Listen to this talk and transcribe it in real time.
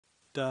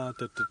Da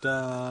da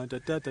da da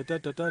da da da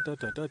da da da da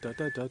da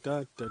da da da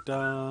da da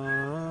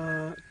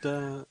da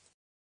da.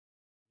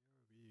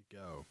 Here we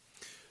go.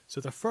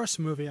 So the first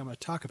movie I'm going to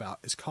talk about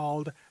is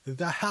called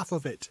The Half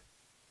of It.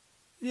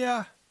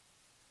 Yeah,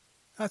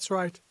 that's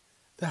right.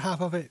 The Half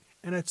of It.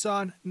 And it's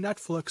on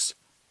Netflix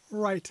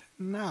right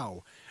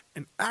now.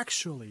 And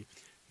actually,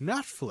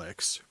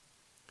 Netflix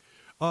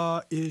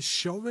is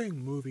showing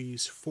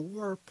movies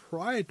for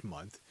Pride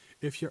Month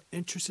if you're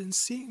interested in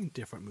seeing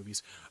different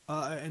movies.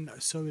 And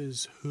so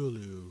is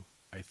Hulu,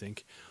 I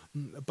think.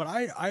 But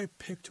I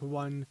picked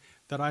one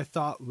that I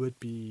thought would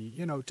be,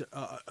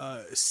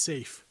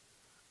 safe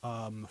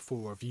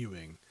for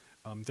viewing.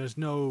 There's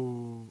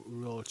no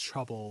real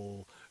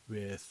trouble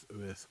with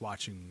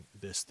watching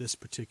this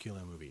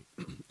particular movie.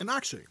 And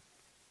actually,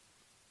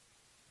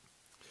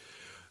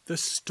 the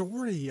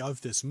story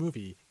of this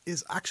movie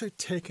is actually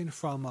taken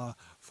from a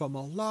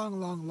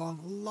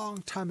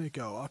long time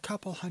ago, a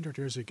couple hundred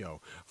years ago,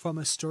 from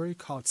a story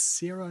called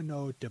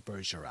Cyrano de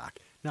Bergerac.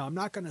 Now, I'm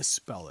not going to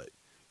spell it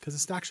because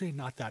it's actually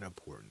not that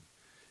important.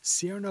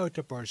 Cyrano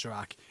de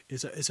Bergerac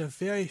is a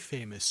very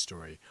famous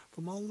story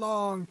from a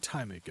long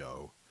time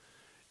ago,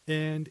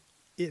 and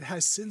it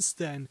has since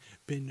then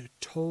been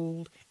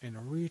told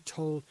and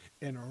retold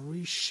and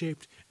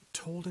reshaped,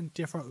 told in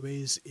different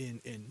ways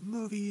in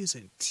movies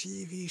and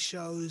TV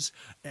shows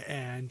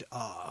and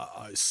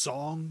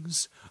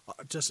songs,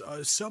 just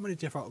so many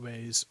different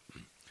ways.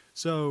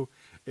 So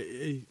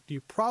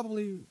you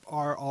probably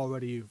are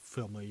already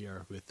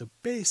familiar with the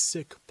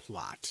basic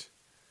plot.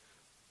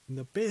 And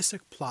the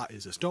basic plot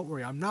is this. Don't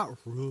worry, I'm not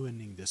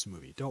ruining this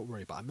movie. Don't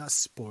worry about it. I'm not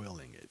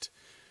spoiling it.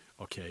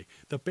 Okay,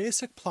 the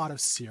basic plot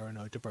of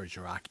Cyrano de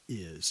Bergerac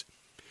is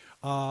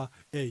a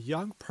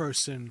young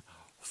person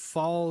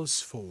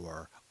falls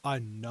for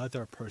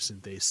another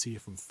person they see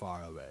from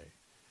far away.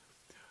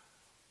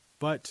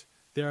 But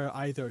they're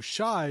either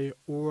shy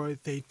or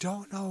they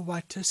don't know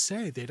what to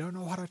say. They don't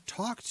know how to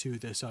talk to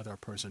this other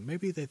person.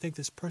 Maybe they think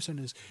this person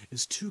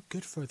is too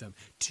good for them,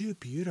 too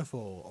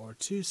beautiful, or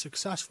too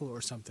successful or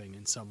something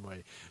in some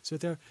way. So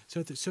they're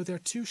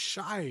too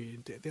shy.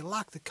 They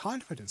lack the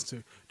confidence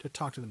to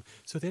talk to them.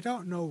 So they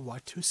don't know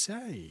what to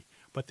say,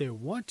 but they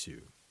want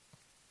to.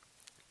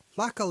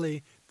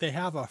 Luckily, they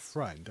have a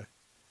friend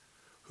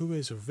who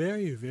is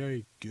very,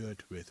 very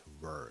good with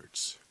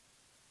words.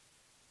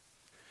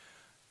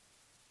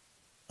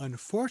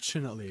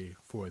 Unfortunately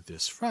for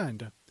this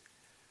friend,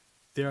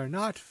 they're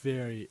not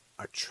very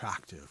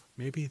attractive.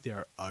 Maybe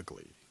they're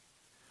ugly,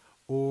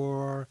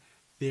 or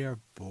they're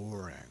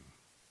boring,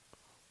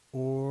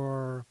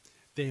 or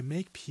they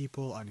make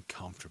people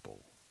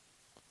uncomfortable.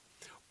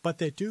 But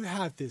they do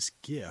have this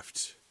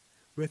gift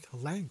with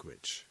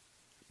language.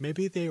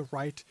 Maybe they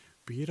write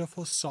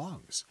beautiful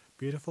songs,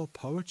 beautiful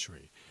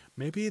poetry.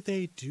 Maybe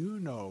they do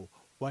know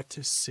what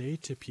to say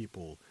to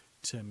people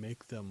to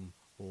make them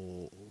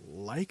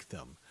like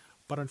them,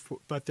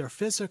 but their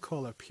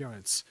physical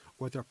appearance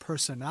or their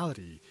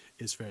personality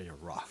is very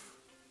rough.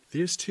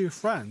 These two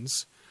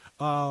friends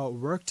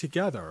work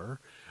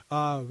together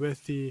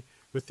with the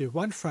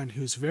one friend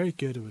who's very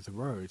good with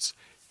words,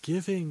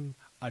 giving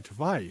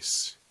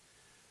advice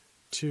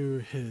to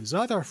his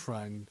other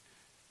friend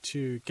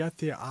to get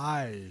the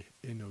eye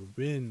and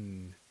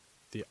win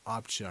the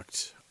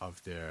object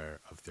of their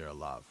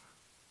love.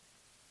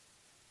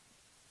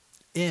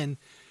 And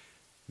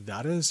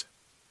that is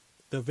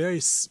the very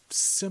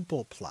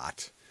simple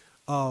plot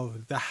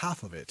of The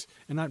Half of It.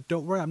 And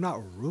don't worry, I'm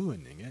not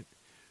ruining it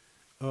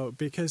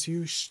because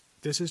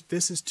this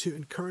is to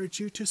encourage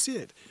you to see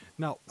it.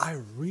 Now, I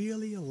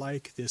really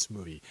like this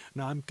movie.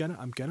 Now, I'm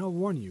gonna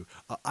warn you.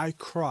 I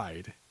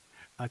cried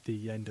at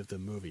the end of the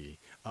movie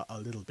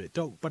a little bit.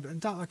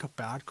 But not like a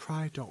bad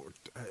cry. Don't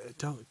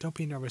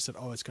be nervous that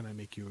it's gonna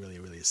make you really,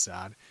 really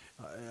sad.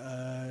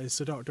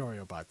 So don't worry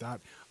about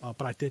that.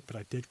 But I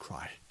did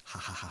cry. Ha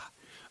ha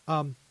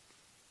ha.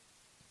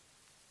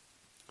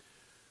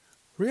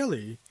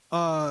 Really,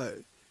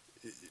 the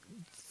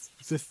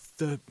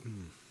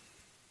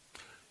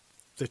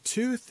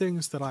two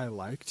things that I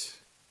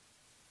liked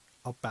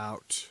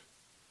about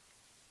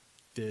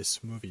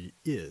this movie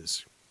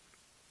there's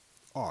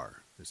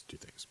two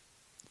things.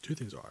 Two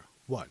things are,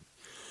 one,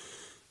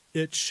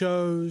 it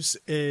shows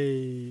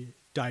a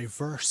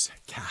diverse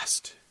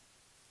cast.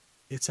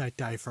 It's a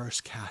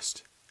diverse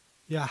cast.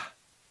 Yeah.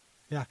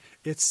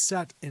 It's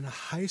set in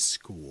high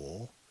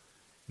school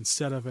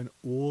instead of an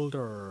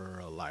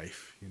older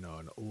life,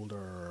 an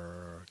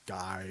older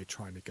guy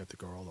trying to get the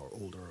girl or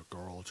older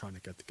girl trying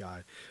to get the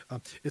guy.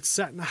 It's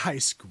set in high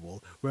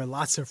school where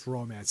lots of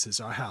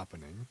romances are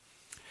happening.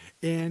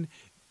 And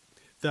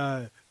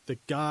the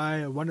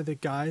guy, one of the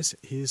guys,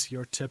 he's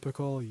your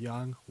typical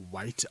young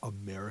white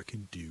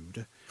American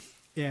dude.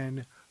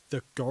 And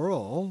the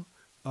girl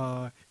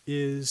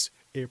is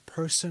a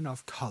person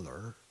of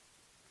color.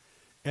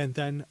 And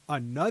then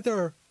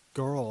another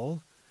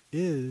girl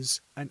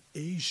is an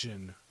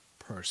Asian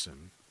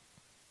person.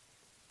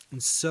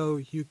 And so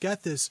you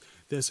get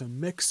there's a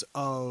mix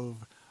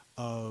of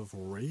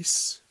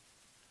race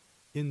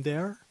in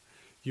there.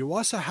 You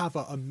also have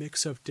a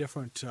mix of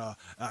different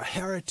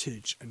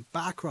heritage and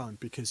background,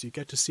 because you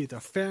get to see the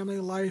family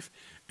life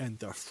and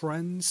the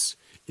friends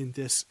in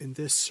this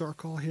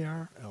circle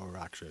here. Or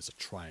actually, it's a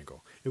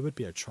triangle. It would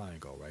be a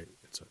triangle, right?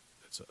 It's a.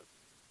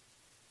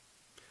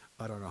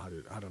 I don't know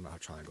how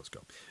triangles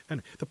go.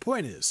 And the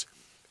point is,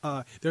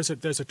 there's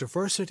a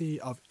diversity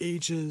of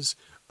ages,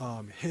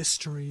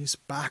 histories,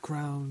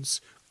 backgrounds,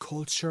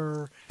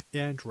 culture,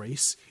 and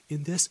race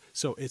in this.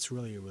 So it's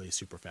really, really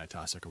super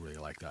fantastic. I really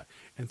like that.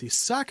 And the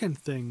second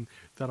thing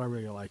that I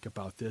really like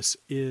about this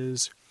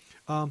is,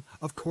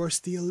 of course,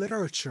 the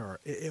literature.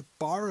 It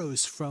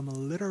borrows from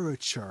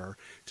literature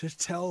to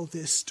tell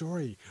this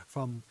story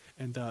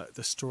and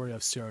the story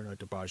of Cyrano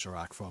de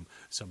Bergerac from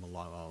some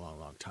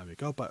long time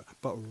ago, but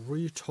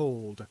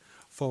retold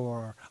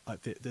for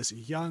this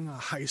young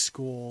high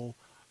school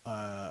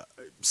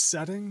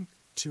setting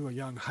to a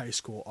young high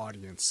school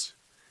audience.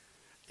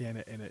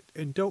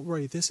 And don't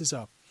worry, this is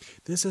a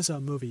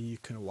movie you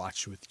can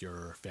watch with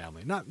your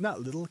family.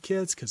 Not little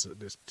kids, because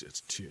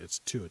it's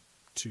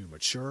too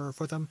mature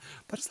for them,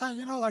 but it's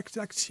like,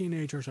 like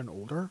teenagers and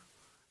older.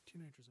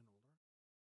 Teenagers and older.